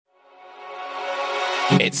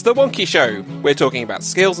It's The Wonky Show. We're talking about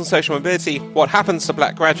skills and social mobility, what happens to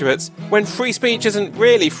black graduates, when free speech isn't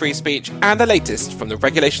really free speech, and the latest from the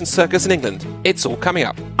regulation circus in England. It's all coming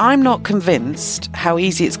up. I'm not convinced how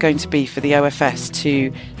easy it's going to be for the OFS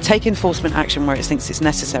to take enforcement action where it thinks it's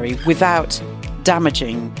necessary without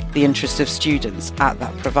damaging the interests of students at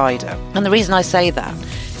that provider. And the reason I say that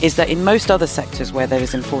is that in most other sectors where there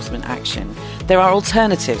is enforcement action, there are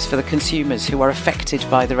alternatives for the consumers who are affected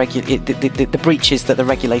by the breaches that the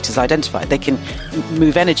regulators identify. They can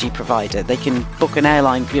move energy provider, they can book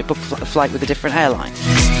a flight with a different airline.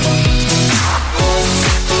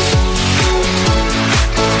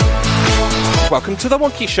 Welcome to The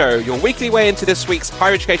Wonky Show, your weekly way into this week's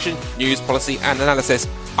higher education news, policy and analysis.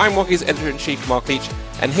 I'm Wonky's Editor-in-Chief, Mark Leach,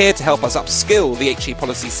 and here to help us upskill the HE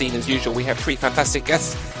policy scene as usual, we have three fantastic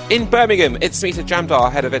guests. In Birmingham, it's Smita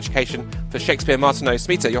Jamdar, Head of Education for Shakespeare Martineau.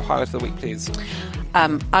 Smita, your highlight of the week, please.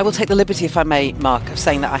 I will take the liberty, if I may, Mark, of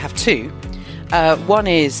saying that I have two. One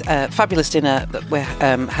is a fabulous dinner that we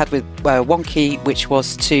had with Wonky, which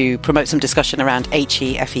was to promote some discussion around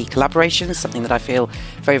HE-FE collaborations, something that I feel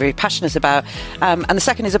very, very passionate about. And the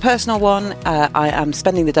second is a personal one. I am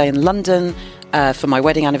spending the day in London for my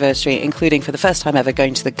wedding anniversary, including for the first time ever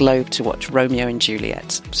going to the Globe to watch Romeo and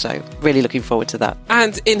Juliet. So really looking forward to that.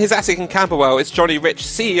 And in his attic in Camberwell, it's Johnny Rich,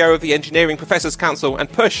 CEO of the Engineering Professors Council and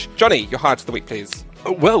Push. Johnny, your highlight of the week, please.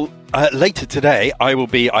 Well, later today, I will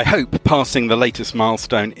be, I hope, passing the latest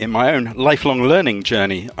milestone in my own lifelong learning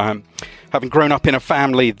journey. Having grown up in a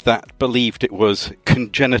family that believed it was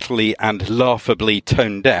congenitally and laughably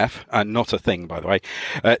tone deaf, not a thing, by the way,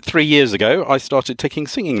 3 years ago, I started taking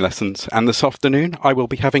singing lessons, and this afternoon I will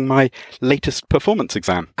be having my latest performance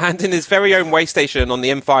exam. And in his very own way station on the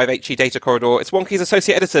M5 HE data corridor, it's Wonky's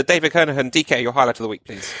Associate Editor, David Kernahan. DK, your highlight of the week,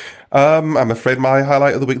 please. I'm afraid my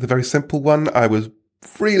highlight of the week, the very simple one. I was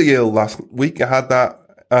really ill last week. I had that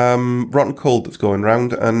rotten cold that's going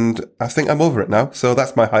round, and I think I'm over it now. So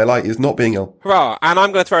that's my highlight, is not being ill. Hurrah! And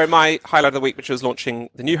I'm going to throw in my highlight of the week, which was launching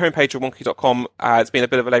the new homepage of wonky.com. It's been a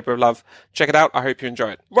bit of a labour of love. Check it out. I hope you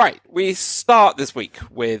enjoy it. Right, we start this week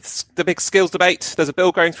with the big skills debate. There's a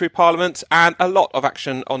bill going through Parliament and a lot of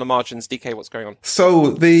action on the margins. DK, what's going on?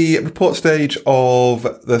 So the report stage of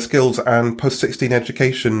the Skills and Post-16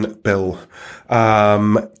 Education Bill,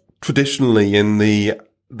 traditionally in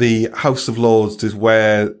the House of Lords is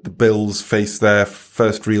where the bills face their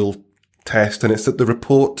first real test, and it's at the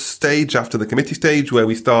report stage after the committee stage where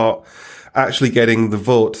we start actually getting the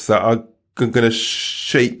votes that are going to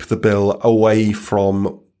shape the bill away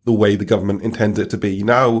from the way the government intends it to be.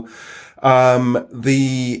 Now,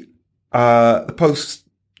 the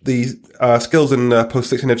Skills and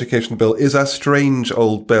Post-16 Education Bill is a strange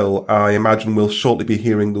old bill. I imagine we'll shortly be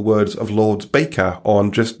hearing the words of Lord Baker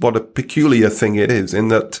on just what a peculiar thing it is, in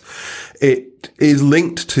that it is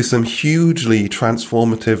linked to some hugely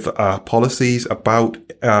transformative policies about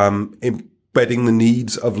embedding the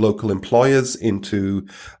needs of local employers into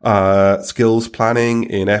skills planning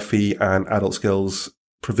in FE and adult skills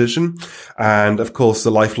provision, and of course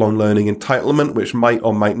the lifelong learning entitlement, which might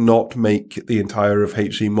or might not make the entire of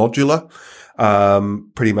HE modular,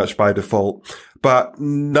 pretty much by default. But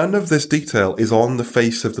none of this detail is on the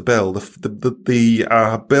face of the bill.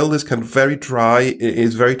 The bill is kind of very dry. It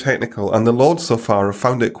is very technical, and the Lords so far have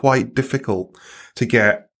found it quite difficult to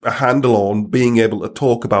get a handle on being able to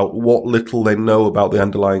talk about what little they know about the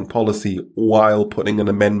underlying policy while putting an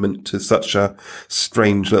amendment to such a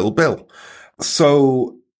strange little bill.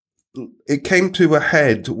 So it came to a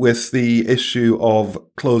head with the issue of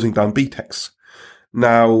closing down BTECs.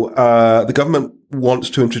 Now, the government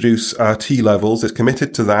wants to introduce T levels. It's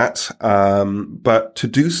committed to that. But to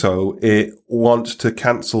do so, it wants to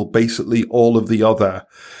cancel basically all of the other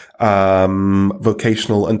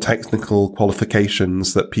vocational and technical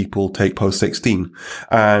qualifications that people take post-16.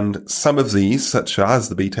 And some of these, such as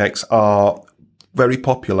the BTECs, are very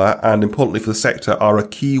popular and, importantly for the sector, are a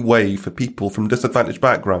key way for people from disadvantaged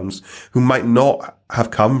backgrounds who might not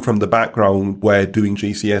have come from the background where doing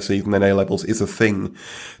GCSEs and then A-levels is a thing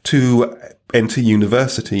to enter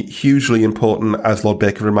university. Hugely important, as Lord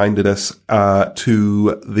Baker reminded us,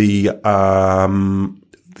 to the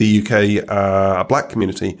UK black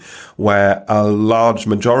community, where a large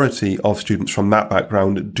majority of students from that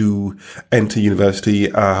background do enter university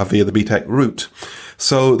via the BTEC route.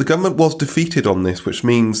 So the government was defeated on this, which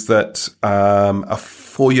means that a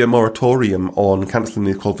 4-year moratorium on cancelling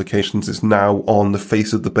these qualifications is now on the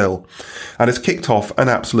face of the bill. And it's kicked off an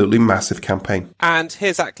absolutely massive campaign. And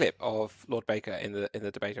here's that clip of Lord Baker in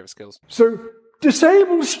the debate over skills. So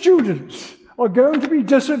disabled students are going to be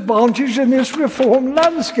disadvantaged in this reform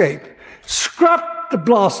landscape. Scrap the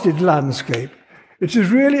blasted landscape. It is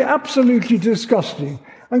really absolutely disgusting.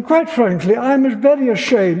 And quite frankly, I'm very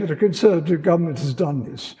ashamed that a Conservative government has done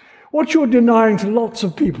this. What you're denying to lots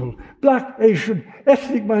of people, black, Asian,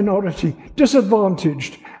 ethnic minority,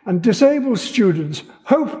 disadvantaged, and disabled students,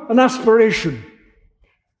 hope and aspiration.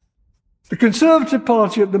 The Conservative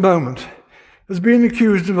Party at the moment has been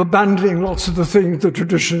accused of abandoning lots of the things that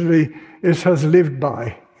traditionally it has lived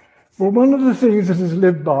by. Well, one of the things it has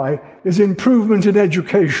lived by is improvement in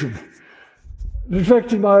education. It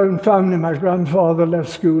affected my own family. My grandfather left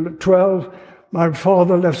school at 12. My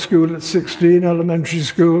father left school at 16, elementary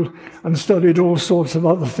school, and studied all sorts of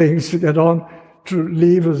other things to get on to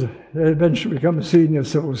leave as eventually become a senior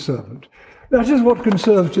civil servant. That is what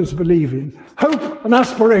Conservatives believe in, hope and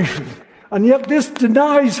aspiration. And yet this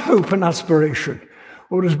denies hope and aspiration.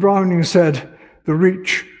 Or as Browning said, the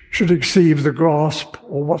reach should exceed the grasp,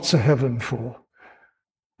 or what's a heaven for?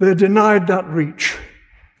 They're denied that reach.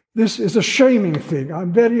 This is a shaming thing.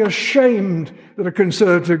 I'm very ashamed that a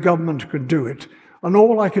Conservative government could do it. And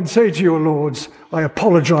all I can say to your lords, I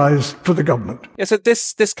apologise for the government. Yeah, so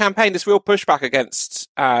this campaign, this real pushback against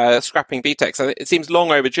scrapping BTECs, it seems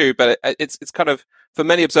long overdue, but it's kind of, for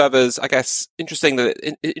many observers, I guess, interesting that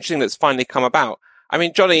it's finally come about. I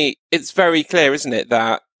mean, Johnny, it's very clear, isn't it,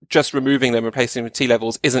 that just removing them, replacing them with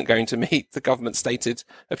T-levels isn't going to meet the government's stated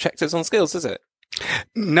objectives on skills, is it?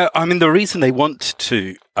 No, I mean, the reason they want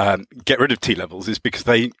to get rid of T-levels is because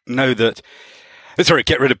they know that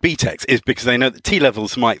get rid of BTECs is because they know that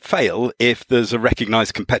T-levels might fail if there's a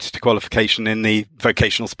recognised competitor qualification in the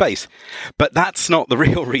vocational space. But that's not the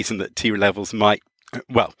real reason that T-levels might,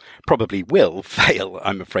 probably will fail,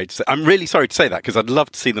 I'm afraid to say. I'm really sorry to say that because I'd love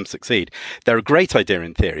to see them succeed. They're a great idea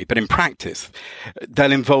in theory, but in practice,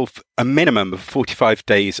 they'll involve a minimum of 45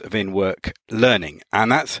 days of in-work learning. And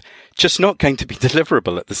that's just not going to be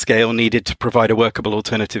deliverable at the scale needed to provide a workable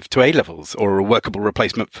alternative to A-levels or a workable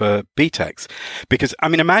replacement for BTECs. Because, I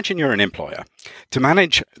mean, imagine you're an employer. To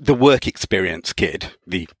manage the work experience kid,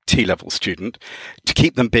 the T-level student, to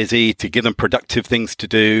keep them busy, to give them productive things to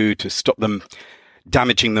do, to stop them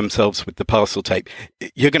damaging themselves with the parcel tape,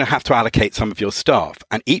 you're going to have to allocate some of your staff.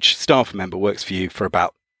 And each staff member works for you for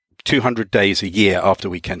about 200 days a year after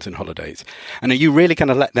weekends and holidays. And are you really going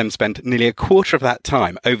to let them spend nearly a quarter of that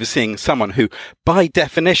time overseeing someone who, by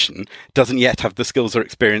definition, doesn't yet have the skills or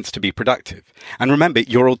experience to be productive? And remember,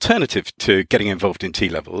 your alternative to getting involved in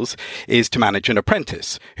T-levels is to manage an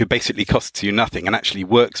apprentice who basically costs you nothing and actually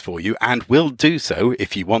works for you and will do so,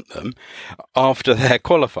 if you want them, after they're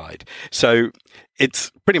qualified. So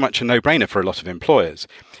it's pretty much a no-brainer for a lot of employers.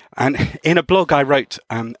 And in a blog I wrote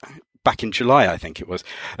back in July, I think it was,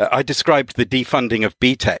 I described the defunding of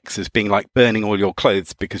BTECs as being like burning all your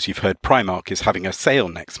clothes because you've heard Primark is having a sale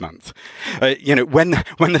next month. When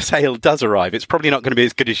the sale does arrive, it's probably not going to be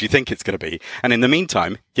as good as you think it's going to be. And in the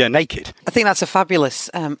meantime, you're naked. I think that's a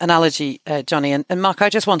fabulous analogy, Johnny. And Mark, I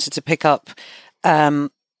just wanted to pick up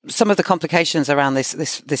some of the complications around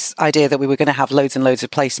this idea that we were going to have loads and loads of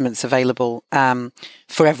placements available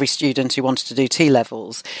for every student who wanted to do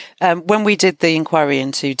T-levels. When we did the inquiry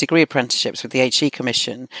into degree apprenticeships with the HE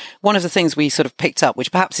Commission, one of the things we sort of picked up,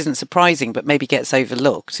 which perhaps isn't surprising but maybe gets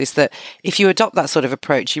overlooked, is that if you adopt that sort of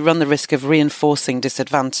approach, you run the risk of reinforcing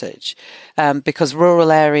disadvantage because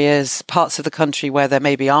rural areas, parts of the country where there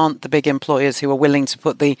maybe aren't the big employers who are willing to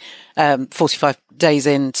put the 45 days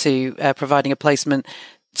into providing a placement,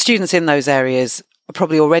 students in those areas are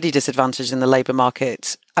probably already disadvantaged in the labour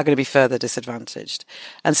market are going to be further disadvantaged.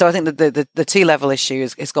 And so I think that the T-level issue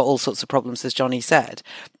has got all sorts of problems, as Johnny said.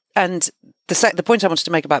 And the point I wanted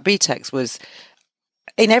to make about BTECs was,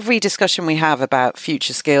 in every discussion we have about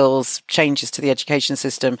future skills, changes to the education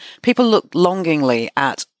system, people look longingly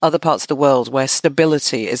at other parts of the world where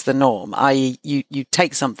stability is the norm, i.e. you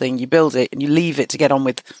take something, you build it, and you leave it to get on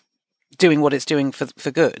with doing what it's doing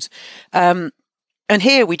for good. And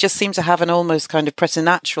here we just seem to have an almost kind of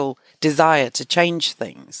preternatural desire to change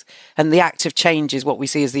things. And the act of change is what we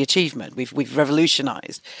see as the achievement. We've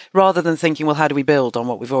revolutionized rather than thinking, well, how do we build on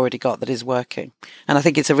what we've already got that is working? And I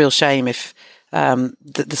think it's a real shame if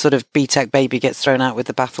the sort of BTEC baby gets thrown out with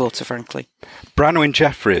the bathwater, frankly. Branwen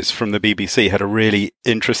Jeffries from the BBC had a really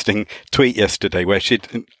interesting tweet yesterday where she'd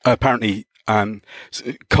apparently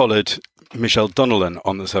collared Michelle Donnellan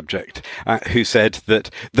on the subject, who said that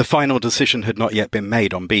the final decision had not yet been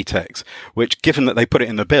made on BTECs, which, given that they put it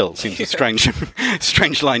in the bill, seems a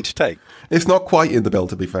strange line to take. It's not quite in the bill,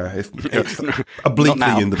 to be fair. It's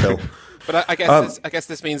obliquely in the bill. But I guess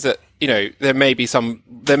this means that, you know, there may be some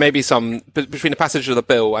between the passage of the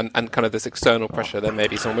bill and kind of this external pressure, there may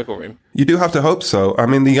be some wiggle room. You do have to hope so. I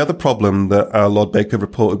mean, the other problem that Lord Baker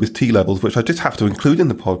reported with T-levels, which I just have to include in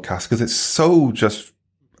the podcast because it's so just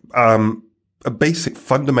a basic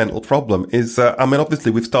fundamental problem, is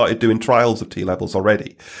obviously we've started doing trials of T-levels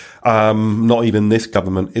already. Not even this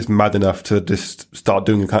government is mad enough to just start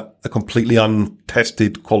doing a completely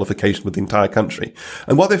untested qualification with the entire country.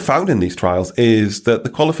 And what they've found in these trials is that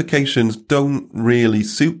the qualifications don't really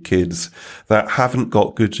suit kids that haven't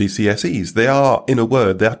got good GCSEs. They are, in a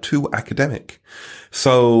word, they are too academic.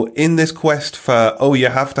 So in this quest for, you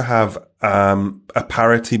have to have a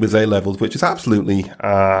parity with A levels, which is absolutely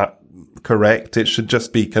correct. It should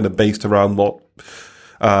just be kind of based around what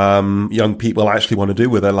young people actually want to do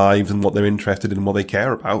with their lives and what they're interested in and what they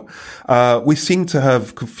care about. We seem to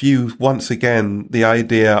have confused once again the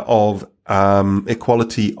idea of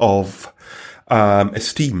equality of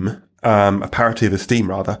esteem, a parity of esteem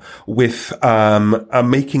rather, with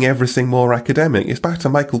making everything more academic. It's back to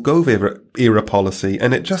Michael Gove era policy,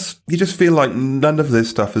 and you just feel like none of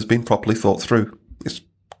this stuff has been properly thought through. It's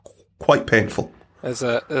quite painful. There's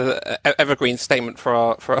a evergreen statement for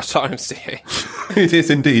our times here. It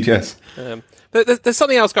is indeed, yes. But there's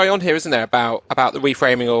something else going on here, isn't there, about the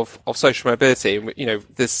reframing of social mobility? You know,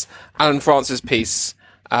 this Alan Francis piece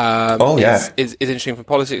is interesting from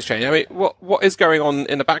Policy Exchange. I mean, what is going on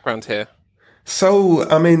in the background here? So,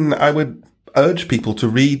 I mean, I would urge people to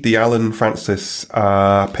read the Alan Francis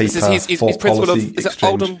paper. He's principal of, is it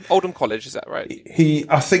Oldham College, is that right?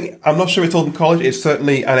 I'm not sure it's Oldham College. It's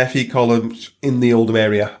certainly an FE college in the Oldham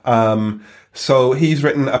area. So he's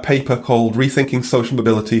written a paper called Rethinking Social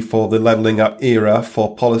Mobility for the Levelling Up Era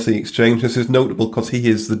for Policy Exchange. This is notable because he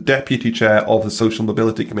is the deputy chair of the Social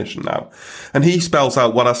Mobility Commission now. And he spells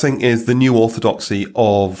out what I think is the new orthodoxy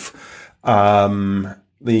of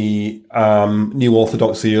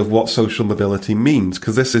what social mobility means,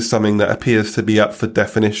 because this is something that appears to be up for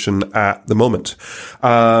definition at the moment.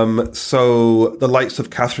 So the likes of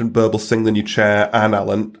Catherine Birbalsingh, the new chair, and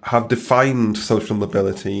Alan have defined social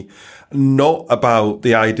mobility not about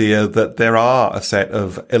the idea that there are a set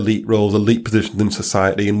of elite roles, elite positions in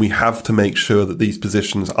society, and we have to make sure that these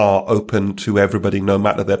positions are open to everybody, no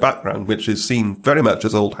matter their background, which is seen very much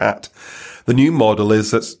as old hat. The new model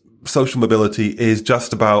is that social mobility is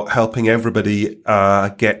just about helping everybody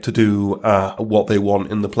get to do what they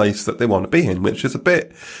want in the place that they want to be in, which is a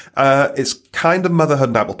bit, it's kind of motherhood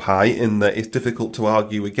and apple pie in that it's difficult to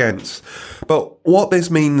argue against. But what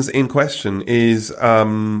this means in question is,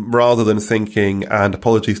 rather than thinking, and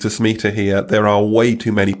apologies to Smita here, there are way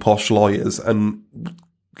too many posh lawyers, and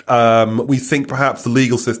we think perhaps the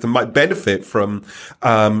legal system might benefit from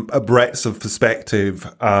a breadth of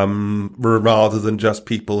perspective rather than just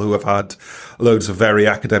people who have had loads of very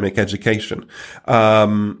academic education.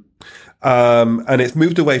 And it's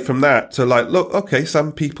moved away from that to like, look, okay,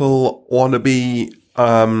 some people want to be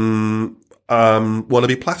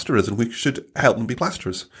plasterers, and we should help them be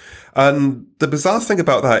plasterers. And the bizarre thing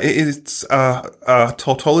about that is,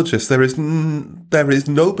 tautologist, there is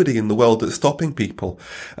nobody in the world that's stopping people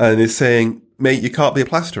and is saying, mate, you can't be a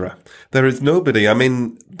plasterer. There is nobody. I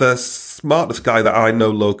mean, the smartest guy that I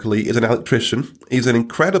know locally is an electrician. He's an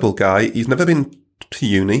incredible guy. He's never been to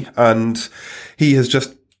uni, and he has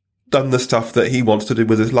just done the stuff that he wants to do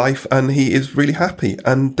with his life, and he is really happy.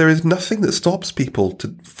 And there is nothing that stops people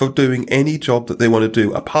for doing any job that they want to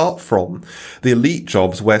do, apart from the elite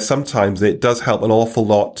jobs where sometimes it does help an awful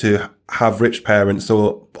lot to have rich parents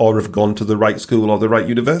or have gone to the right school or the right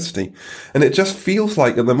university. And it just feels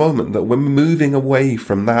like at the moment that we're moving away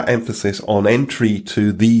from that emphasis on entry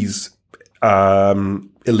to these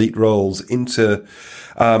elite roles into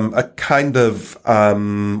a kind of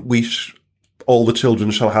all the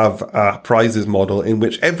children shall have prizes model in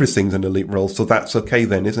which everything's an elite role, so that's okay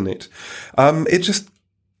then, isn't it? It just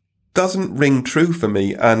doesn't ring true for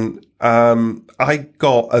me. And I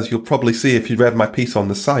got, as you'll probably see if you read my piece on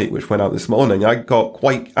the site, which went out this morning, I got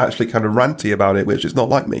quite actually kind of ranty about it, which is not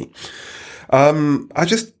like me. I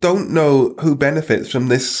just don't know who benefits from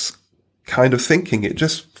this kind of thinking. It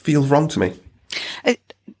just feels wrong to me.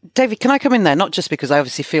 David, can I come in there? Not just because I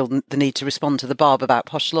obviously feel the need to respond to the barb about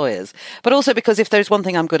posh lawyers, but also because if there's one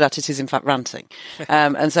thing I'm good at, it is in fact ranting.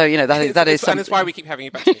 And so, that is something. And that's why we keep having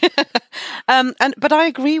you back. But I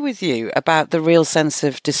agree with you about the real sense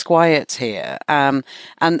of disquiet here, and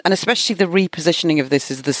especially the repositioning of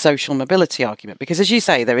this as the social mobility argument, because as you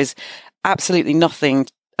say, there is absolutely nothing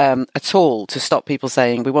at all to stop people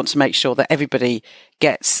saying we want to make sure that everybody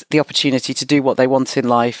gets the opportunity to do what they want in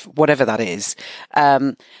life, whatever that is.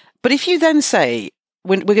 But if you then say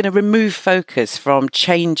we're going to remove focus from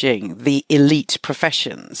changing the elite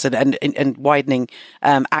professions and widening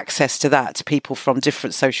access to that to people from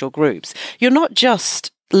different social groups, you're not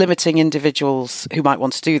just limiting individuals who might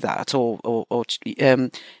want to do that, or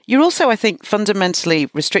you're also, I think, fundamentally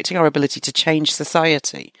restricting our ability to change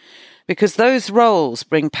society. Because those roles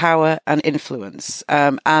bring power and influence,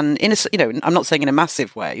 and I'm not saying in a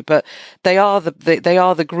massive way, but they are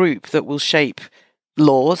the group that will shape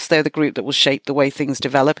laws. They're the group that will shape the way things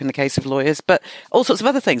develop in the case of lawyers, but all sorts of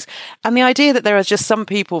other things. And the idea that there are just some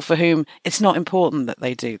people for whom it's not important that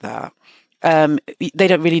they do that. They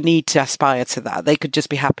don't really need to aspire to that. They could just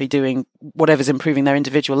be happy doing whatever's improving their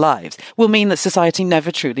individual lives, will mean that society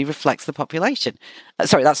never truly reflects the population.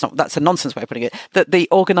 Sorry, that's a nonsense way of putting it. That the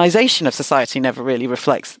organisation of society never really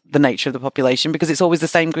reflects the nature of the population, because it's always the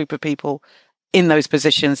same group of people in those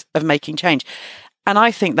positions of making change. And I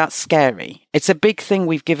think that's scary. It's a big thing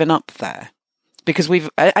we've given up there. Because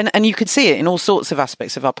and you can see it in all sorts of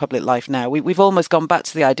aspects of our public life now. We've almost gone back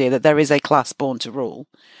to the idea that there is a class born to rule.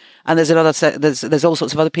 And there's all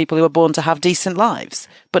sorts of other people who are born to have decent lives,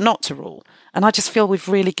 but not to rule. And I just feel we've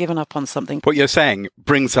really given up on something. What you're saying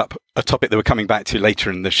brings up a topic that we're coming back to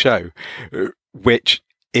later in the show, which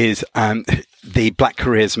is the Black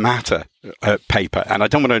Careers Matter paper. And I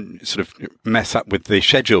don't want to sort of mess up with the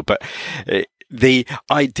schedule, but the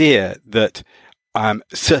idea that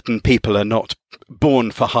certain people are not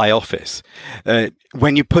born for high office.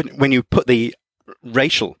 When you put the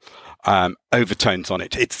racial overtones on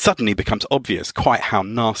it, it suddenly becomes obvious quite how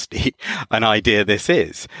nasty an idea this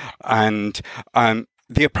is. And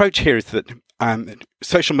the approach here is that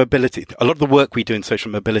social mobility, a lot of the work we do in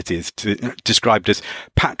social mobility is described as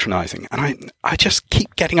patronising. And I just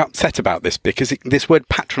keep getting upset about this, because this word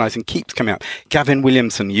patronising keeps coming out. Gavin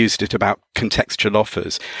Williamson used it about contextual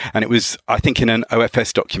offers. And it was, I think, in an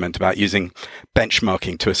OFS document about using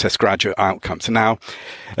benchmarking to assess graduate outcomes. And now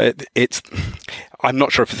I'm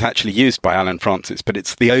not sure if it's actually used by Alan Francis, but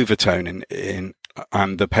it's the overtone in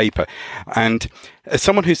the paper. And as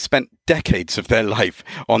someone who's spent decades of their life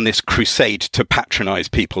on this crusade to patronise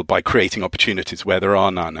people by creating opportunities where there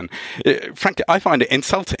are none, and frankly, I find it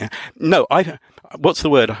insulting. No, what's the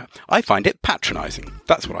word? I find it patronising.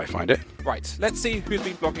 That's what I find it. Right, let's see who's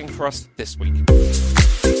been blogging for us this week.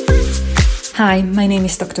 Hi, my name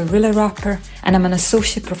is Dr. Rilla Roper, and I'm an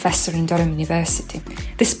associate professor in Durham University.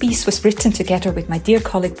 This piece was written together with my dear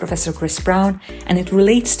colleague Professor Chris Brown, and it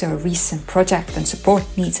relates to a recent project on support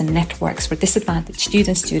needs and networks for disadvantaged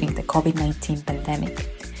students during the COVID-19 pandemic.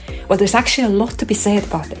 Well, there's actually a lot to be said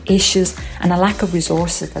about the issues and a lack of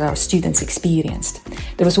resources that our students experienced.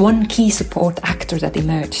 There was one key support actor that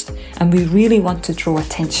emerged, and we really want to draw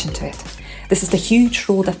attention to it. This is the huge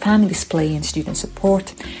role that families play in student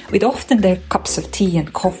support, with often their cups of tea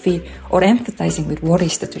and coffee, or empathising with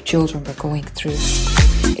worries that their children were going through.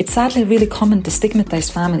 It's sadly really common to stigmatise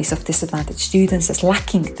families of disadvantaged students as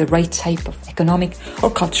lacking the right type of economic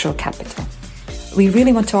or cultural capital. We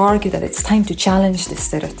really want to argue that it's time to challenge this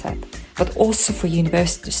stereotype, but also for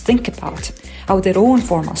universities to think about how their own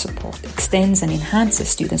formal support extends and enhances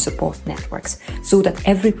student support networks so that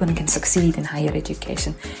everyone can succeed in higher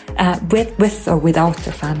education, with or without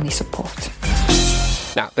their family support.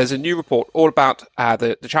 Now, there's a new report all about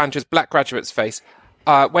the challenges black graduates face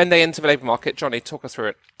when they enter the labour market. Johnny, talk us through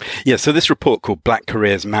it. Yeah, so this report called Black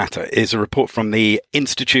Careers Matter is a report from the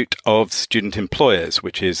Institute of Student Employers,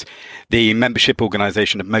 which is the membership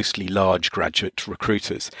organisation of mostly large graduate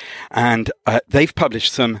recruiters. And they've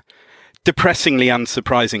published some depressingly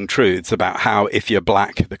unsurprising truths about how, if you're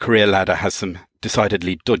black, the career ladder has some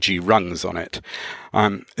decidedly dodgy rungs on it.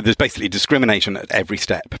 There's basically discrimination at every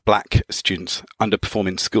step. Black students underperform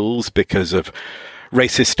in schools because of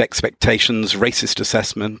racist expectations, racist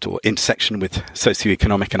assessment, or intersection with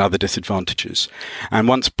socioeconomic and other disadvantages. And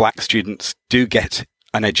once black students do get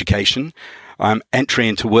an education, entry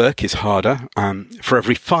into work is harder. For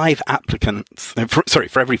every five applications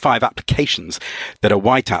that a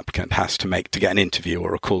white applicant has to make to get an interview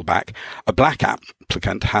or a callback, a black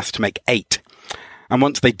applicant has to make 8. And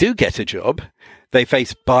once they do get a job, they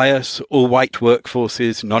face bias, all white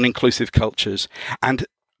workforces, non-inclusive cultures, and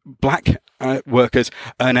black workers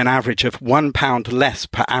earn an average of £1 less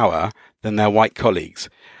per hour than their white colleagues.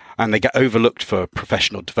 And they get overlooked for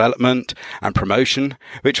professional development and promotion,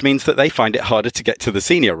 which means that they find it harder to get to the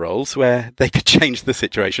senior roles where they could change the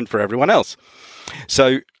situation for everyone else.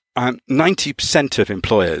 So 90% of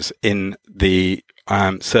employers in the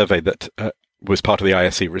survey that was part of the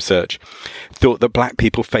ISE research thought that black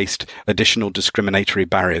people faced additional discriminatory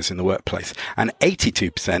barriers in the workplace. And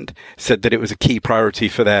 82% said that it was a key priority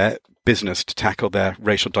for their business to tackle their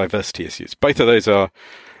racial diversity issues. Both of those are,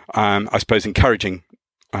 I suppose, encouraging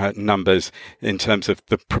numbers in terms of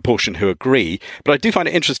the proportion who agree. But I do find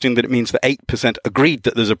it interesting that it means that 8% agreed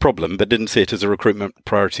that there's a problem, but didn't see it as a recruitment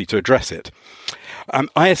priority to address it.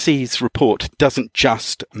 ISE's report doesn't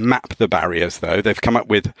just map the barriers, though. They've come up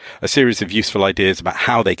with a series of useful ideas about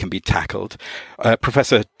how they can be tackled.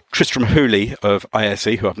 Professor Tristram Hooley of ISE,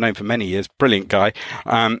 who I've known for many years, brilliant guy,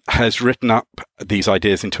 has written up these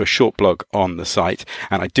ideas into a short blog on the site,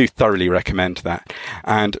 and I do thoroughly recommend that.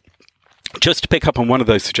 And just to pick up on one of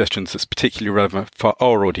those suggestions that's particularly relevant for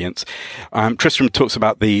our audience, Tristram talks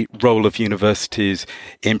about the role of universities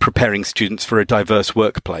in preparing students for a diverse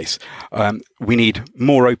workplace. We need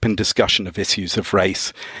more open discussion of issues of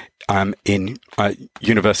race in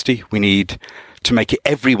university. We need to make it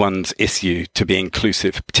everyone's issue to be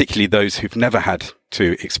inclusive, particularly those who've never had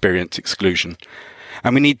to experience exclusion.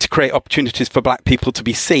 And we need to create opportunities for black people to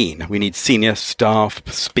be seen. We need senior staff,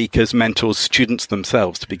 speakers, mentors, students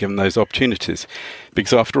themselves to be given those opportunities.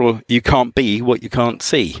 Because after all, you can't be what you can't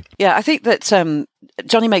see. Yeah, I think that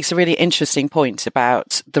Johnny makes a really interesting point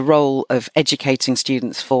about the role of educating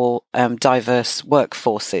students for diverse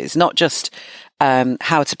workforces, not just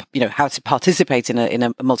how to participate in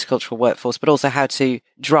a multicultural workforce, but also how to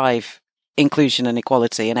drive inclusion and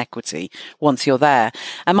equality and equity once you're there.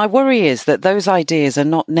 And my worry is that those ideas are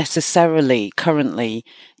not necessarily currently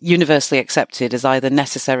universally accepted as either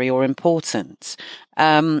necessary or important.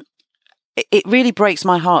 It really breaks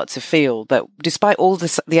my heart to feel that despite all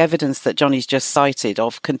the evidence that Johnny's just cited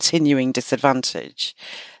of continuing disadvantage,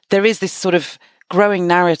 there is this sort of growing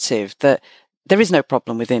narrative that there is no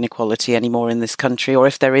problem with inequality anymore in this country, or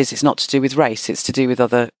if there is, it's not to do with race, it's to do with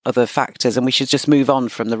other factors, and we should just move on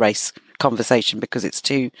from the race conversation because it's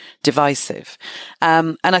too divisive.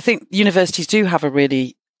 And I think universities do have a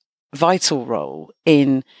really vital role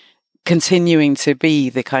in continuing to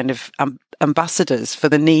be the kind of ambassadors for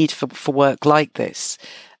the need for work like this.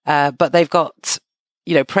 But they've got,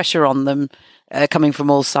 pressure on them coming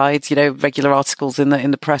from all sides, regular articles in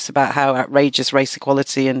the press about how outrageous race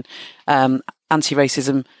equality and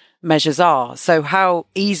anti-racism measures are. So how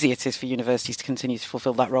easy it is for universities to continue to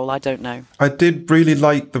fulfill that role, I don't know. I did really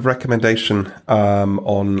like the recommendation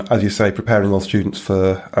on, as you say, preparing all students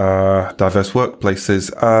for diverse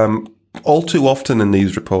workplaces. All too often in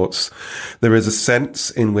these reports, there is a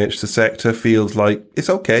sense in which the sector feels like it's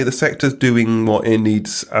okay, the sector's doing what it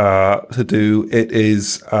needs to do. It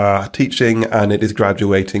is teaching and it is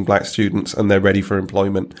graduating black students and they're ready for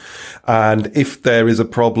employment. And if there is a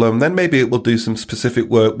problem, then maybe it will do some specific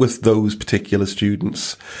work with those particular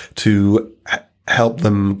students to help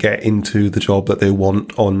them get into the job that they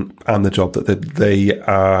want and the job that they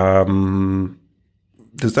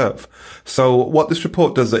deserve. So what this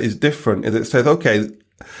report does that is different is it says, okay,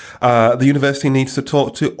 the university needs to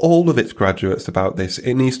talk to all of its graduates about this.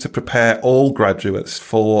 It needs to prepare all graduates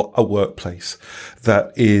for a workplace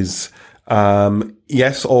that is,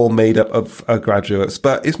 yes, all made up of graduates,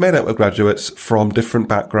 but it's made up of graduates from different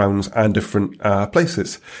backgrounds and different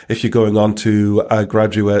places. If you're going on to a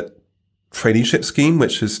graduate traineeship scheme,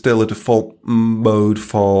 which is still a default mode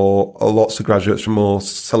for lots of graduates from more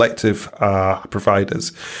selective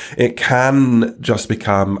providers, it can just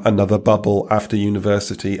become another bubble after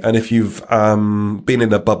university. And if you've been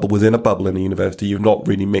in a bubble within a bubble in a university, you've not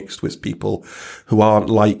really mixed with people who aren't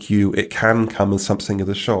like you, it can come as something of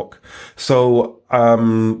a shock. So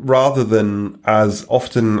rather than, as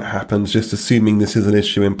often happens, just assuming this is an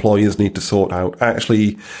issue employers need to sort out,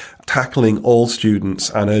 actually tackling all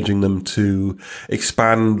students and urging them to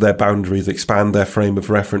expand their boundaries, expand their frame of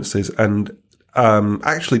references, and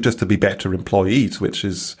actually just to be better employees, which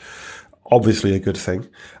is obviously a good thing.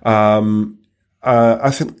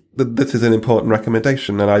 I think that this is an important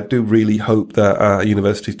recommendation, and I do really hope that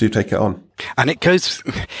universities do take it on. And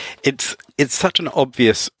it's such an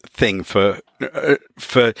obvious thing for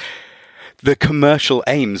the commercial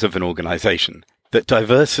aims of an organisation that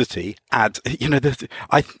diversity adds.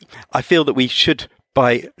 I feel that we should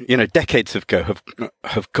by decades ago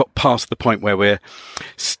have got past the point where we're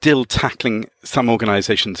still tackling some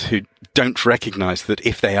organisations who don't recognise that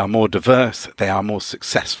if they are more diverse, they are more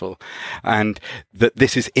successful, and that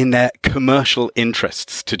this is in their commercial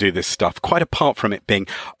interests to do this stuff, quite apart from it being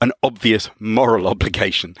an obvious moral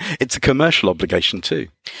obligation. It's a commercial obligation too.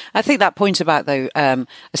 I think that point about, though,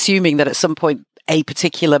 assuming that at some point a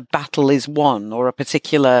particular battle is won or a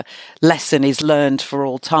particular lesson is learned for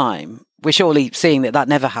all time, we're surely seeing that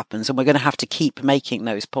never happens, and we're going to have to keep making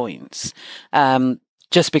those points,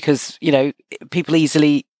 just because, people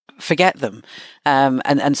easily forget them,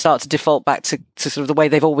 and start to default back to sort of the way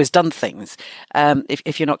they've always done things,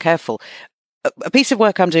 if you're not careful. A piece of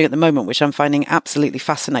work I'm doing at the moment, which I'm finding absolutely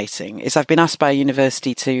fascinating, is I've been asked by a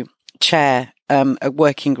university to chair a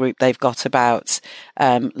working group they've got about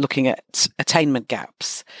looking at attainment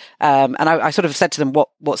gaps. And I sort of said to them,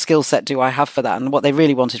 what skill set do I have for that? And what they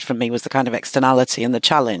really wanted from me was the kind of externality and the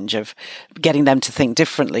challenge of getting them to think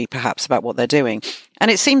differently, perhaps, about what they're doing. And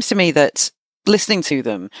it seems to me that listening to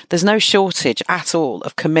them, there's no shortage at all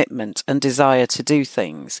of commitment and desire to do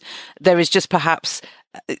things. There is just perhaps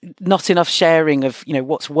not enough sharing of,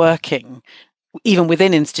 what's working, even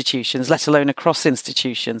within institutions, let alone across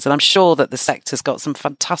institutions. And I'm sure that the sector's got some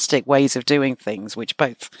fantastic ways of doing things, which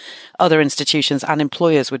both other institutions and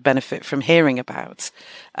employers would benefit from hearing about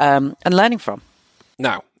and learning from.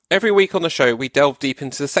 Now, every week on the show, we delve deep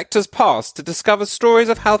into the sector's past to discover stories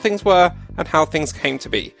of how things were and how things came to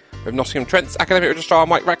be. With Nottingham Trent's academic registrar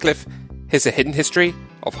Mike Ratcliffe, here's a hidden history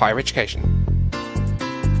of higher education.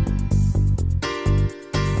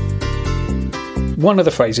 One of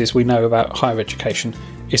the phrases we know about higher education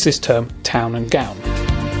is this term town and gown.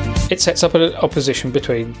 It sets up an opposition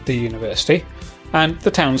between the university and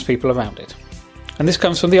the townspeople around it. And this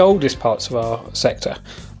comes from the oldest parts of our sector,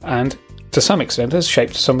 and to some extent has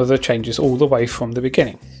shaped some of the changes all the way from the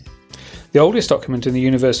beginning. The oldest document in the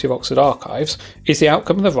University of Oxford archives is the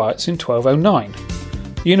outcome of the riots in 1209.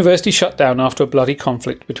 The university shut down after a bloody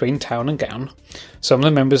conflict between town and gown. Some of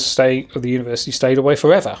the members of the university stayed away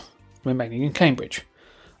forever, remaining in Cambridge.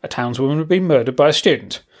 A townswoman had been murdered by a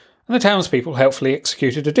student, and the townspeople helpfully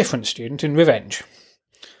executed a different student in revenge.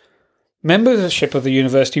 Membership of the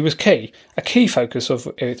university was key. A key focus of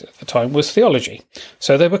it at the time was theology,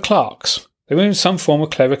 so they were clerks. They were in some form of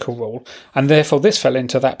clerical rule, and therefore this fell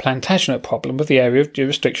into that Plantagenet problem of the area of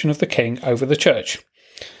jurisdiction of the king over the church.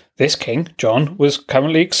 This king, John, was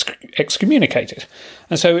currently excommunicated,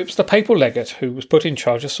 and so it was the papal legate who was put in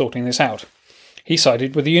charge of sorting this out. He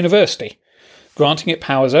sided with the university, granting it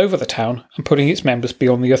powers over the town and putting its members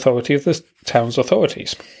beyond the authority of the town's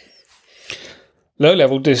authorities.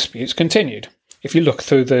 Low-level disputes continued. If you look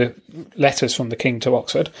through the letters from the king to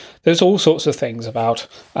Oxford, there's all sorts of things about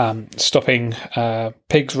stopping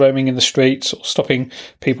pigs roaming in the streets or stopping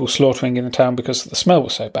people slaughtering in the town because the smell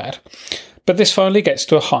was so bad. But this finally gets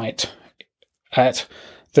to a height at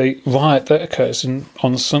the riot that occurs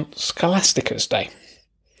on St. Scholastica's Day.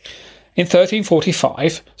 In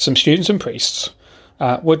 1345, some students and priests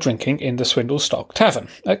were drinking in the Swindle Stock Tavern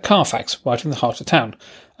at Carfax, right in the heart of town,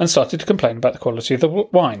 and started to complain about the quality of the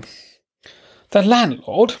wine. The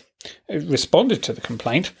landlord responded to the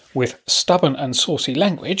complaint with stubborn and saucy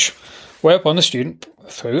language, whereupon the student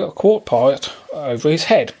threw a quart pot over his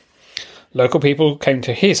head. Local people came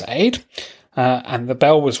to his aid, and the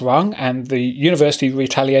bell was rung, and the university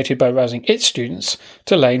retaliated by rousing its students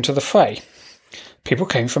to lay into the fray. People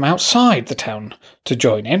came from outside the town to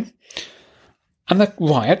join in, and the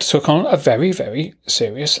riot took on a very, very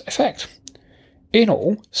serious effect. In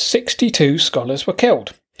all, 62 scholars were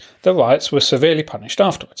killed. The riots were severely punished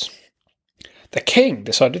afterwards. The king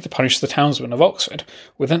decided to punish the townsmen of Oxford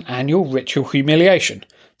with an annual ritual humiliation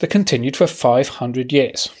that continued for 500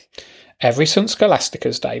 years. Every St.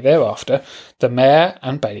 Scholastica's Day thereafter, the mayor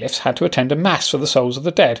and bailiffs had to attend a mass for the souls of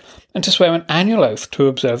the dead and to swear an annual oath to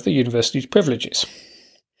observe the university's privileges.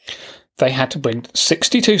 They had to bring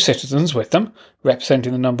 62 citizens with them,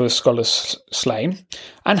 representing the number of scholars slain,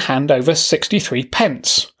 and hand over 63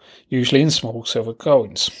 pence, usually in small silver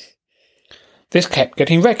coins. This kept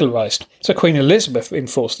getting regularised, so Queen Elizabeth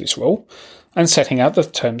enforced this rule and setting out the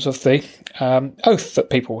terms of the oath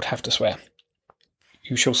that people would have to swear.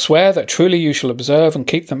 You shall swear that truly you shall observe and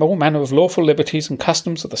keep them all manner of lawful liberties and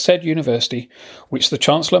customs of the said university, which the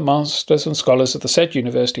Chancellor, Masters and Scholars of the said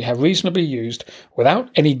university have reasonably used, without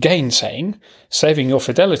any gainsaying, saving your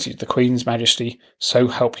fidelity to the Queen's Majesty, so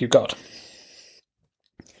help you God.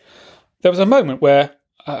 There was a moment where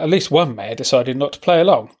at least one mayor decided not to play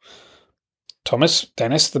along. Thomas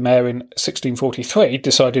Dennis, the mayor in 1643,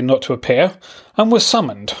 decided not to appear and was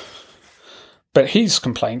summoned. But his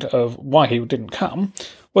complaint of why he didn't come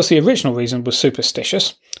was the original reason was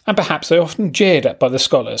superstitious, and perhaps they were often jeered at by the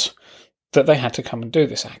scholars that they had to come and do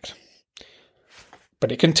this act.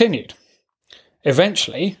 But it continued.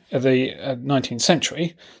 Eventually, in the 19th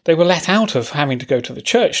century, they were let out of having to go to the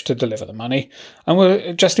church to deliver the money and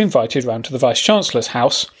were just invited round to the Vice-Chancellor's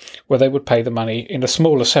house, where they would pay the money in a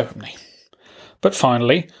smaller ceremony. But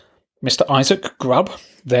finally, Mr. Isaac Grubb,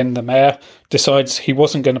 then the mayor, decides he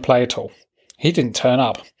wasn't going to play at all. He didn't turn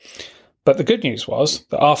up. But the good news was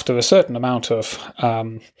that after a certain amount of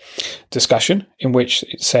discussion, in which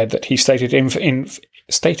it said that he stated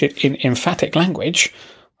in emphatic language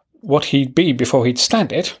what he'd be before he'd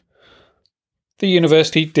stand it, the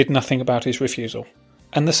university did nothing about his refusal,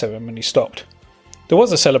 and the ceremony stopped. There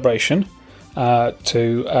was a celebration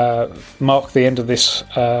to mark the end of this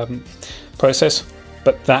process,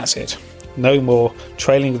 but that's it. No more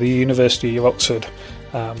trailing the University of Oxford,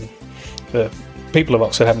 the people of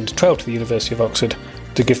Oxford having to trail to the University of Oxford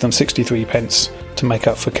to give them 63 pence to make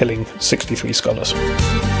up for killing 63 scholars.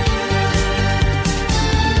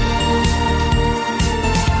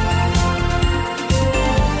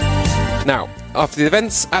 Now, after the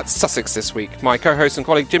events at Sussex this week, my co-host and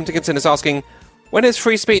colleague Jim Dickinson is asking, when is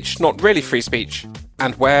free speech not really free speech?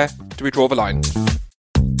 And where do we draw the line?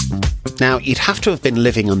 Now, you'd have to have been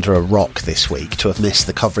living under a rock this week to have missed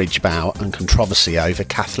the coverage about and controversy over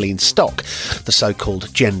Kathleen Stock, the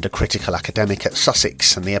so-called gender-critical academic at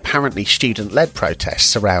Sussex, and the apparently student-led protests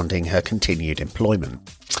surrounding her continued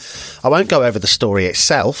employment. I won't go over the story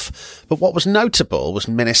itself, but what was notable was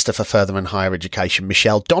Minister for Further and Higher Education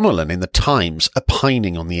Michelle Donnellan in The Times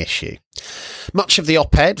opining on the issue. Much of the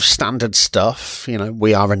op-ed was standard stuff,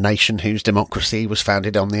 we are a nation whose democracy was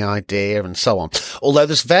founded on the idea and so on. Although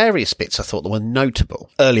there's various bits I thought that were notable.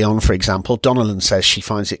 Early on, for example, Donnellan says she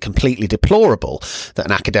finds it completely deplorable that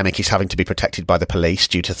an academic is having to be protected by the police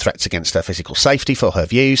due to threats against her physical safety for her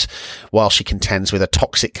views, while she contends with a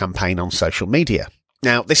toxic campaign on social media.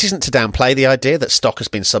 Now, this isn't to downplay the idea that Stock has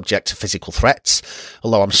been subject to physical threats,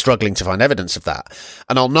 although I'm struggling to find evidence of that,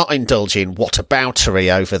 and I'll not indulge in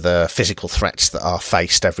whataboutery over the physical threats that are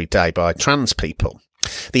faced every day by trans people.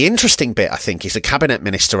 The interesting bit, I think, is a cabinet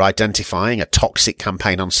minister identifying a toxic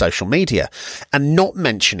campaign on social media and not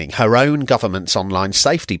mentioning her own government's online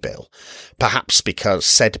safety bill, perhaps because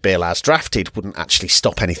said bill as drafted wouldn't actually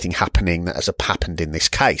stop anything happening that has happened in this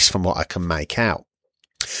case, from what I can make out.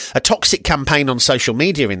 A toxic campaign on social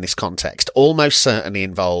media in this context almost certainly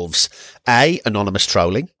involves A, anonymous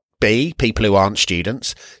trolling, B, people who aren't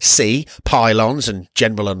students, C, pylons and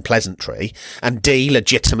general unpleasantry, and D,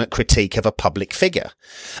 legitimate critique of a public figure.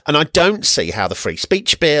 And I don't see how the Free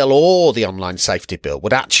Speech Bill or the Online Safety Bill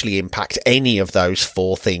would actually impact any of those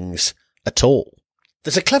four things at all.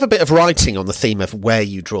 There's a clever bit of writing on the theme of where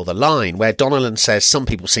you draw the line, where Donnellan says some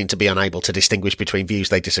people seem to be unable to distinguish between views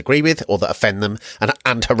they disagree with or that offend them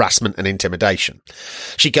and harassment and intimidation.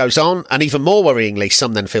 She goes on, and even more worryingly,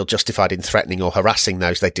 some then feel justified in threatening or harassing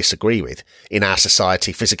those they disagree with. In our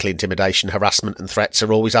society, physical intimidation, harassment and threats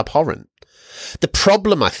are always abhorrent. The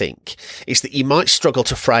problem, I think, is that you might struggle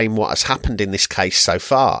to frame what has happened in this case so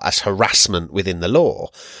far as harassment within the law,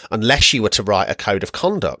 unless you were to write a code of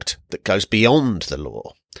conduct that goes beyond the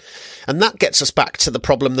law. And that gets us back to the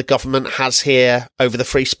problem the government has here over the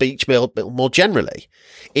free speech bill more generally.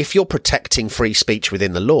 If you're protecting free speech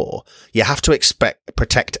within the law, you have to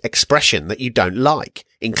protect expression that you don't like,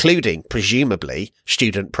 including, presumably,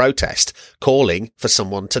 student protest, calling for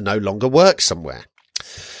someone to no longer work somewhere.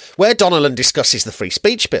 Where Donnellan discusses the Free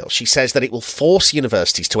Speech Bill, she says that it will force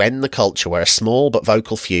universities to end the culture where a small but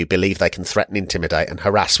vocal few believe they can threaten, intimidate and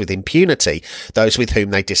harass with impunity those with whom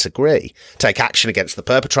they disagree, take action against the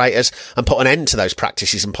perpetrators and put an end to those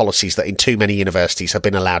practices and policies that in too many universities have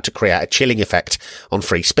been allowed to create a chilling effect on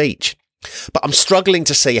free speech. But I'm struggling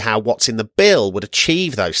to see how what's in the bill would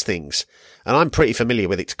achieve those things, and I'm pretty familiar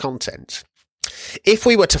with its content. If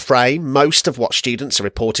we were to frame most of what students are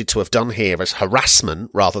reported to have done here as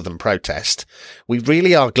harassment rather than protest, we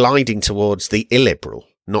really are gliding towards the illiberal,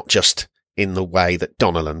 not just in the way that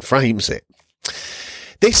Donnellan frames it.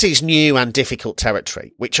 This is new and difficult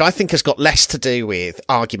territory, which I think has got less to do with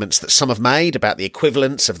arguments that some have made about the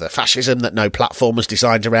equivalence of the fascism that No Platform was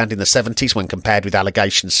designed around in the 70s when compared with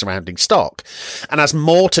allegations surrounding Stock, and has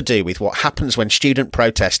more to do with what happens when student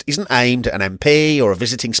protest isn't aimed at an MP or a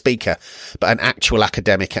visiting speaker, but an actual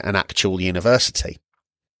academic at an actual university.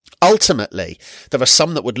 Ultimately, there are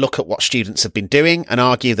some that would look at what students have been doing and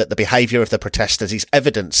argue that the behaviour of the protesters is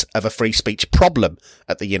evidence of a free speech problem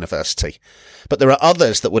at the university. But there are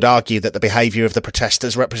others that would argue that the behaviour of the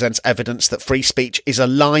protesters represents evidence that free speech is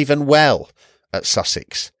alive and well at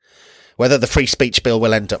Sussex. Whether the Free Speech Bill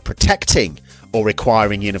will end up protecting or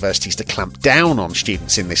requiring universities to clamp down on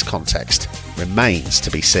students in this context remains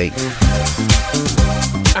to be seen.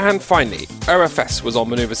 And finally, OFS was on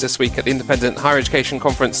manoeuvres this week at the Independent Higher Education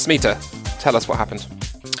Conference. Smita, tell us what happened.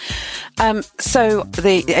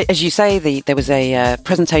 As you say, there was a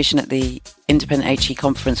presentation at the Independent HE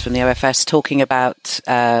conference from the OFS talking about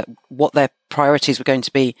what their priorities were going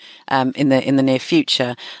to be in the near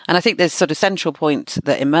future. And I think the sort of central point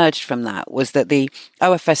that emerged from that was that the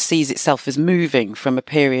OFS sees itself as moving from a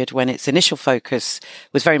period when its initial focus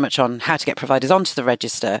was very much on how to get providers onto the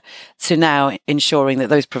register to now ensuring that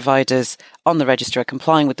those providers on the register are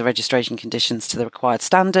complying with the registration conditions to the required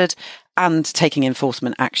standard and taking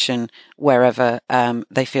enforcement action wherever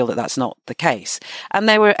they feel that that's not the case. And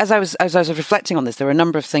there were, as I was reflecting on this, there were a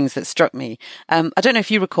number of things that struck me. I don't know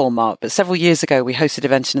if you recall, Mark, but several years ago we hosted an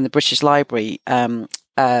event in the British Library that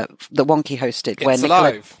Wonky hosted. It's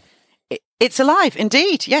alive. It's alive,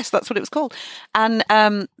 indeed. Yes, that's what it was called. And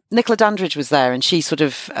Nicola Dandridge was there, and she sort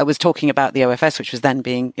of was talking about the OFS, which was then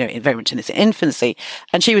being, very much in its infancy.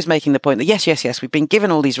 And she was making the point that yes, we've been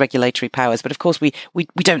given all these regulatory powers, but of course we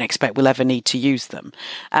don't expect we'll ever need to use them.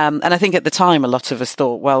 And I think at the time, a lot of us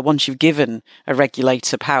thought, well, once you've given a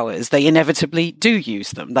regulator powers, they inevitably do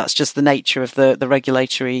use them. That's just the nature of the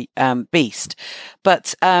regulatory beast.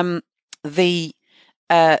 But so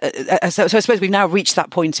I suppose we've now reached that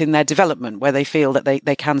point in their development where they feel that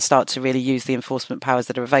they can start to really use the enforcement powers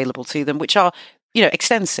that are available to them, which are,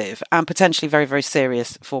 extensive and potentially very, very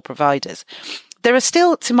serious for providers. There are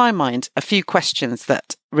still, to my mind, a few questions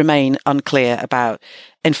that remain unclear about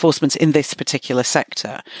enforcement in this particular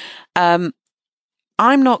sector. I'm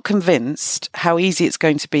not convinced how easy it's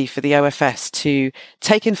going to be for the OFS to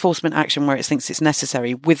take enforcement action where it thinks it's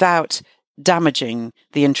necessary without damaging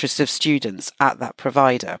the interests of students at that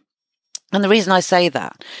provider. And the reason I say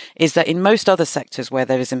that is that in most other sectors where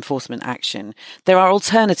there is enforcement action, there are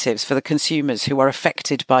alternatives for the consumers who are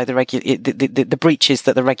affected by the breaches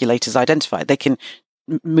that the regulators identified. They can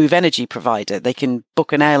move energy provider. They can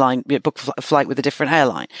book a flight with a different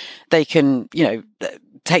airline. They can,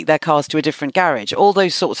 take their cars to a different garage. All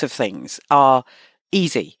those sorts of things are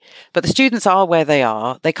easy. But the students are where they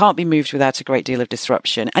are. They can't be moved without a great deal of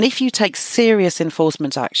disruption. And if you take serious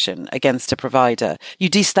enforcement action against a provider, you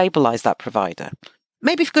destabilise that provider.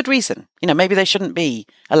 Maybe for good reason. Maybe they shouldn't be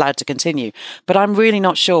allowed to continue. But I'm really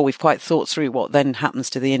not sure we've quite thought through what then happens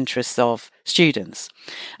to the interests of students.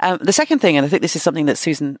 The second thing, and I think this is something that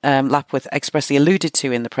Susan Lapworth expressly alluded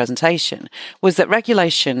to in the presentation, was that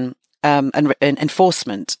regulation and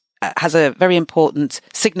enforcement has a very important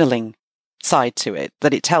signalling side to it,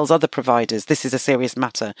 that it tells other providers this is a serious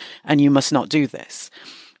matter and you must not do this.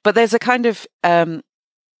 But there's a kind of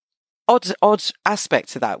odd aspect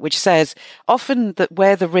to that, which says often that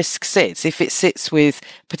where the risk sits, if it sits with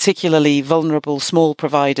particularly vulnerable small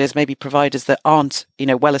providers, maybe providers that aren't,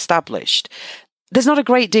 well established, there's not a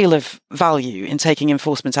great deal of value in taking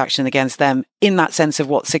enforcement action against them in that sense of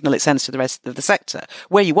what signal it sends to the rest of the sector.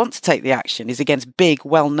 Where you want to take the action is against big,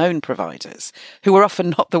 well-known providers who are often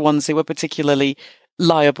not the ones who are particularly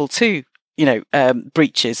liable to,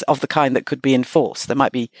 breaches of the kind that could be enforced. There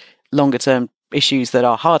might be longer-term issues that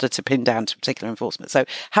are harder to pin down to particular enforcement. So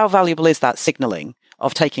how valuable is that signalling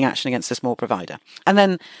of taking action against a small provider? And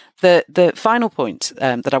then the final point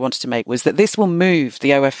that I wanted to make was that this will move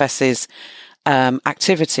the OFS's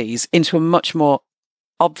activities into a much more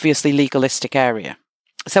obviously legalistic area.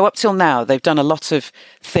 So up till now, they've done a lot of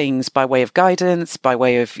things by way of guidance, by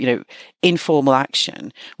way of, informal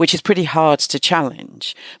action, which is pretty hard to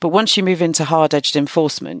challenge. But once you move into hard-edged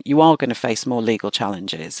enforcement, you are going to face more legal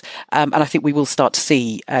challenges. And I think we will start to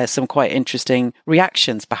see some quite interesting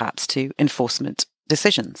reactions, perhaps, to enforcement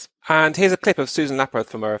decisions. And here's a clip of Susan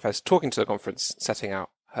Lapworth from OFS talking to the conference, setting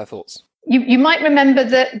out her thoughts. You might remember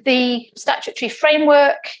that the statutory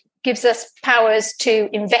framework gives us powers to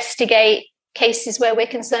investigate cases where we're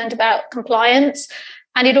concerned about compliance.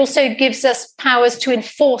 And it also gives us powers to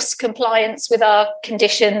enforce compliance with our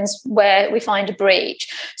conditions where we find a breach.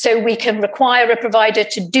 So we can require a provider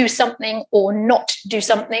to do something or not do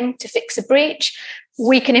something to fix a breach.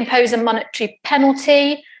 We can impose a monetary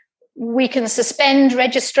penalty. We can suspend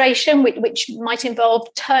registration, which might involve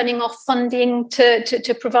turning off funding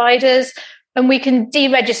to providers. And we can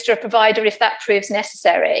deregister a provider if that proves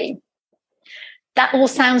necessary. That all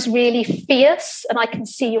sounds really fierce, and I can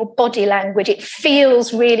see your body language. It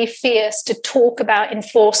feels really fierce to talk about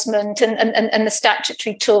enforcement and the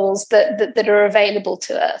statutory tools that are available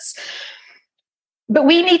to us. But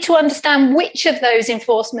we need to understand which of those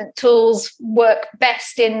enforcement tools work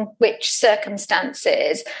best in which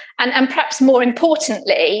circumstances. And perhaps more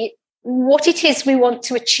importantly, what it is we want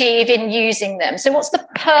to achieve in using them. So what's the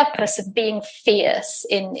purpose of being fierce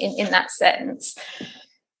in that sense?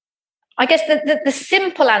 I guess the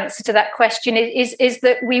simple answer to that question is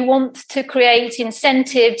that we want to create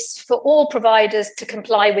incentives for all providers to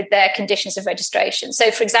comply with their conditions of registration.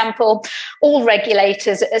 So, for example, all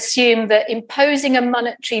regulators assume that imposing a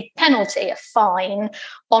monetary penalty, a fine,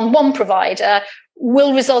 on one provider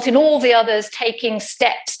will result in all the others taking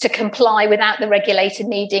steps to comply without the regulator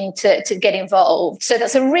needing to get involved. So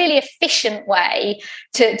that's a really efficient way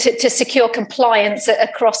to secure compliance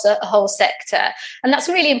across a whole sector. And that's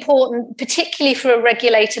really important, particularly for a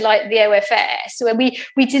regulator like the OFS, where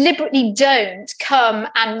we deliberately don't come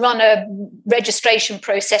and run a registration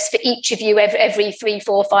process for each of you every 3,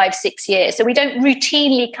 4, 5, 6 years. So we don't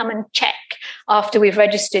routinely come and check after we've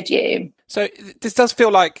registered you. So this does feel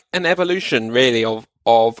like an evolution, really, of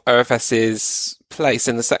OFS's place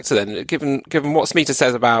in the sector. Then, given what Smita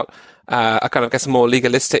says about a kind of, I guess, a more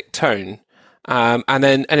legalistic tone, and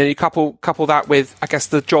then you couple that with, I guess,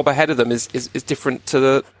 the job ahead of them is different to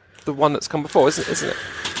the one that's come before, isn't it?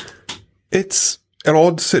 It's an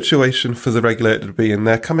odd situation for the regulator to be in.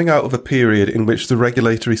 They're coming out of a period in which the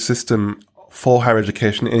regulatory system for higher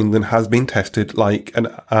education in England has been tested like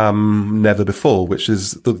never before, which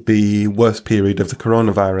is the worst period of the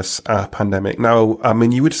coronavirus pandemic. Now, I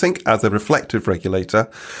mean, you would think as a reflective regulator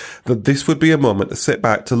that this would be a moment to sit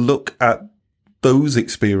back, to look at those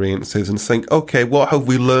experiences and think, okay, what have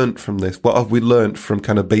we learned from this? What have we learned from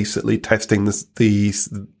kind of basically testing the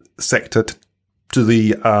sector to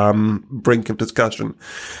the brink of discussion?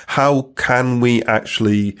 How can we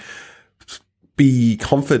actually be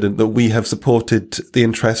confident that we have supported the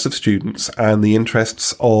interests of students and the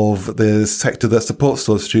interests of the sector that supports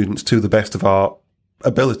those students to the best of our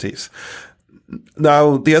abilities?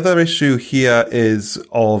 Now, the other issue here is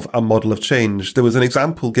of a model of change. There was an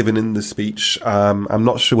example given in the speech. I'm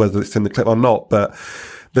not sure whether it's in the clip or not, but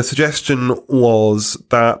the suggestion was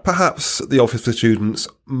that perhaps the Office for Students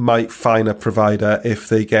might fine a provider if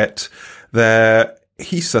they get their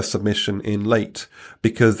HESA submission in late,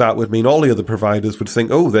 because that would mean all the other providers would think,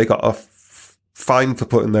 oh, they got a fine for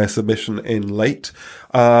putting their submission in late.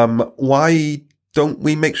 Why don't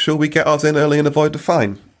we make sure we get ours in early and avoid the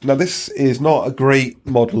fine? Now, this is not a great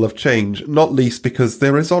model of change, not least because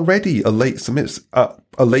there is already a late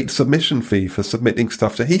submission fee for submitting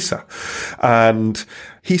stuff to HESA. And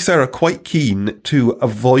HESA are quite keen to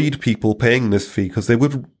avoid people paying this fee because they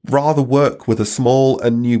would rather work with a small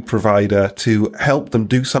and new provider to help them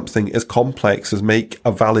do something as complex as make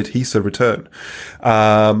a valid HESA return.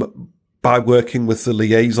 By working with the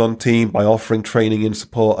liaison team, by offering training and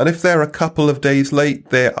support. And if they're a couple of days late,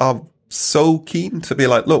 they are so keen to be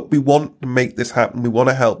like, look, we want to make this happen. We want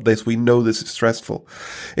to help this. We know this is stressful.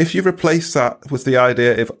 If you replace that with the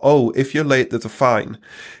idea of, oh, if you're late, there's a fine,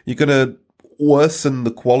 you're going to worsen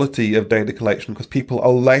the quality of data collection because people are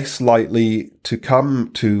less likely to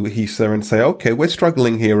come to HESA and say, okay, we're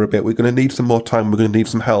struggling here a bit. We're going to need some more time. We're going to need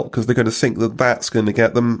some help, because they're going to think that that's going to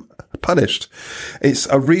get them punished.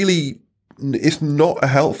 It's not a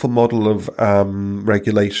helpful model of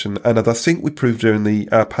regulation. And as I think we proved during the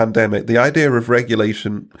pandemic, the idea of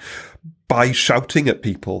regulation by shouting at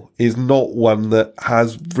people is not one that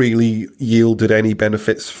has really yielded any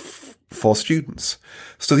benefits for students.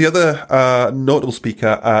 So the other notable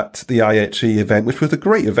speaker at the IHE event, which was a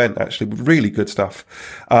great event, actually, really good stuff,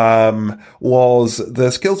 was the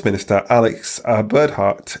Skills Minister, Alex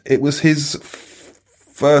Birdhart. It was his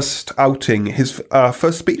first outing, his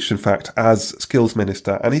first speech, in fact, as Skills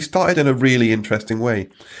Minister. And he started in a really interesting way.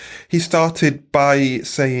 He started by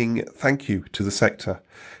saying thank you to the sector.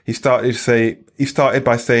 He started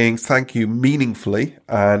by saying thank you meaningfully,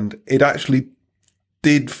 and it actually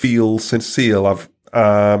did feel sincere.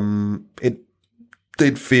 It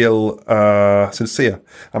did feel sincere.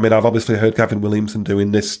 I mean, I've obviously heard Gavin Williamson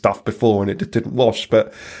doing this stuff before, and it just didn't wash.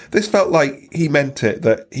 But this felt like he meant it,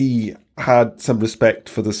 that he had some respect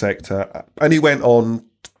for the sector. And he went on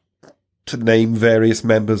to name various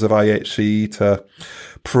members of IHE, to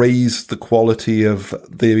praise the quality of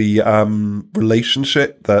the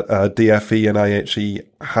relationship that DFE and IHE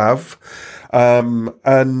have.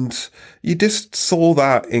 And you just saw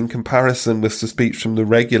that in comparison with the speech from the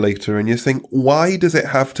regulator, and you think, why does it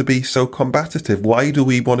have to be so combative? Why do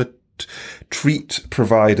we want to treat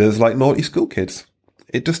providers like naughty school kids?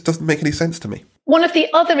 It just doesn't make any sense to me. One of the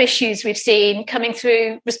other issues we've seen coming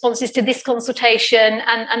through responses to this consultation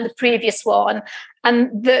and the previous one, and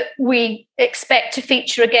that we expect to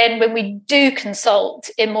feature again when we do consult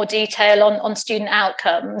in more detail on student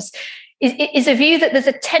outcomes, is a view that there's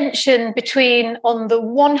a tension between, on the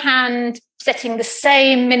one hand, setting the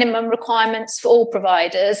same minimum requirements for all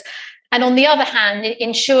providers, and on the other hand,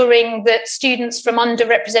 ensuring that students from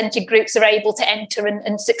underrepresented groups are able to enter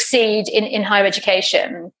and succeed in higher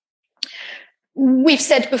education. We've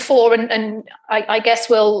said before, and I guess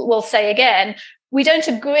we'll say again, we don't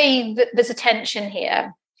agree that there's a tension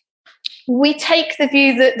here. We take the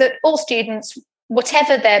view that all students,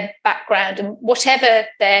 whatever their background and whatever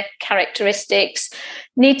their characteristics,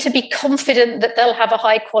 need to be confident that they'll have a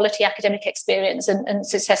high quality academic experience and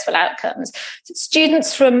successful outcomes. So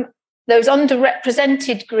students from those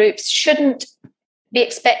underrepresented groups shouldn't be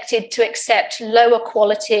expected to accept lower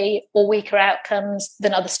quality or weaker outcomes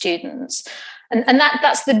than other students. And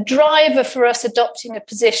that's the driver for us adopting a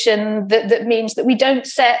position that means that we don't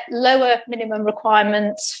set lower minimum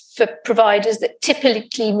requirements for providers that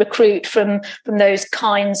typically recruit from those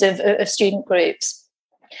kinds of student groups.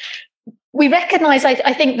 We recognise,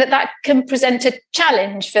 I think, that can present a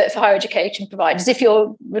challenge for higher education providers. If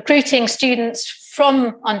you're recruiting students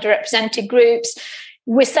from underrepresented groups,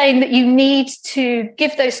 we're saying that you need to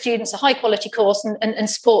give those students a high quality course and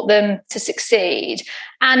support them to succeed.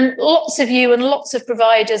 And lots of you and lots of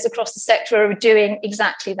providers across the sector are doing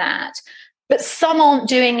exactly that. But some aren't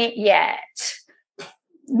doing it yet.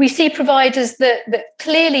 We see providers that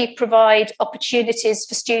clearly provide opportunities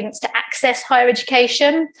for students to access higher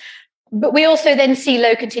education, but we also then see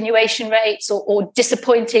low continuation rates or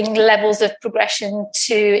disappointing levels of progression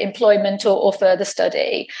to employment or further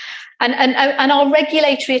study. And our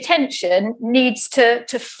regulatory attention needs to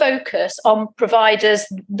focus on providers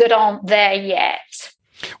that aren't there yet.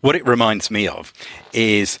 What it reminds me of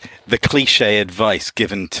is the cliche advice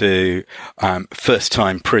given to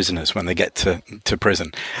first-time prisoners when they get to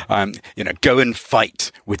prison. Go and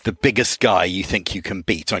fight with the biggest guy you think you can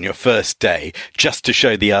beat on your first day, just to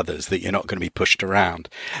show the others that you're not going to be pushed around.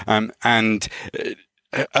 And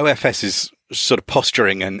OFS is sort of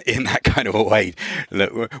posturing in that kind of a way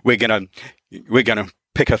that we're going to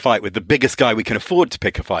pick a fight with the biggest guy we can afford to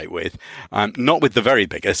pick a fight with, not with the very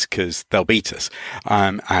biggest, because they'll beat us,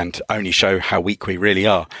 and only show how weak we really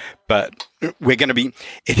are. But we're going to be,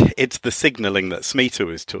 it's the signalling that Smita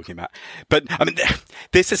was talking about. But I mean,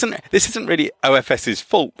 this isn't really OFS's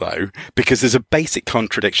fault though, because there's a basic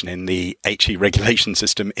contradiction in the HE regulation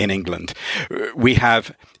system in England. We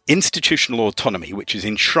have institutional autonomy, which is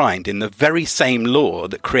enshrined in the very same law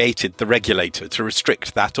that created the regulator to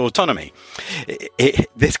restrict that autonomy.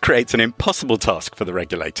 This creates an impossible task for the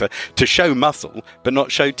regulator to show muscle, but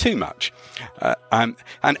not show too much. And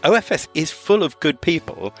OFS is full of good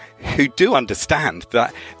people who do understand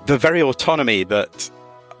that the very autonomy that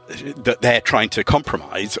they're trying to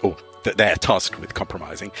compromise, or that they're tasked with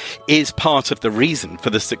compromising, is part of the reason for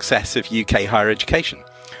the success of UK higher education.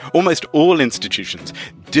 Almost all institutions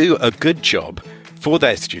do a good job for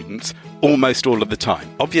their students almost all of the time.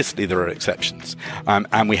 Obviously, there are exceptions,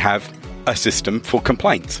 and we have a system for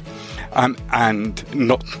complaints, and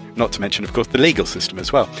not to mention, of course, the legal system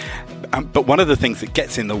as well. But one of the things that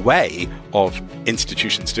gets in the way of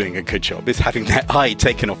institutions doing a good job is having their eye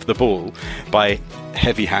taken off the ball by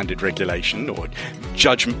heavy-handed regulation, or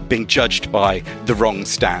being judged by the wrong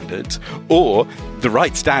standards, or the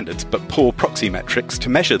right standards but poor proxy metrics to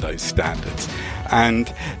measure those standards. And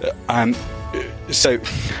so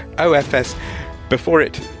OFS, before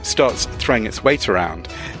it starts throwing its weight around,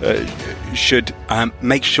 should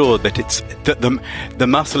make sure that the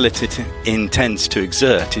muscle it intends to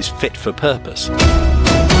exert is fit for purpose.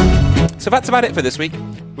 So that's about it for this week.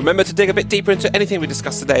 Remember to dig a bit deeper into anything we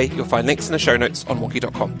discussed today. You'll find links in the show notes on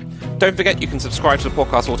wonky.com. Don't forget you can subscribe to the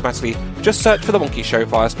podcast automatically. Just search for The Wonky Show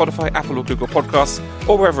via Spotify, Apple or Google Podcasts,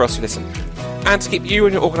 or wherever else you listen. And to keep you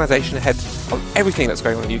and your organisation ahead on everything that's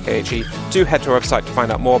going on in UKHE, do head to our website to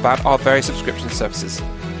find out more about our various subscription services.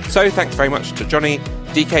 So thanks very much to Johnny,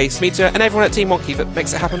 DK, Smita and everyone at Team Wonky that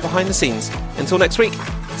makes it happen behind the scenes. Until next week,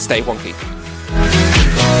 stay wonky.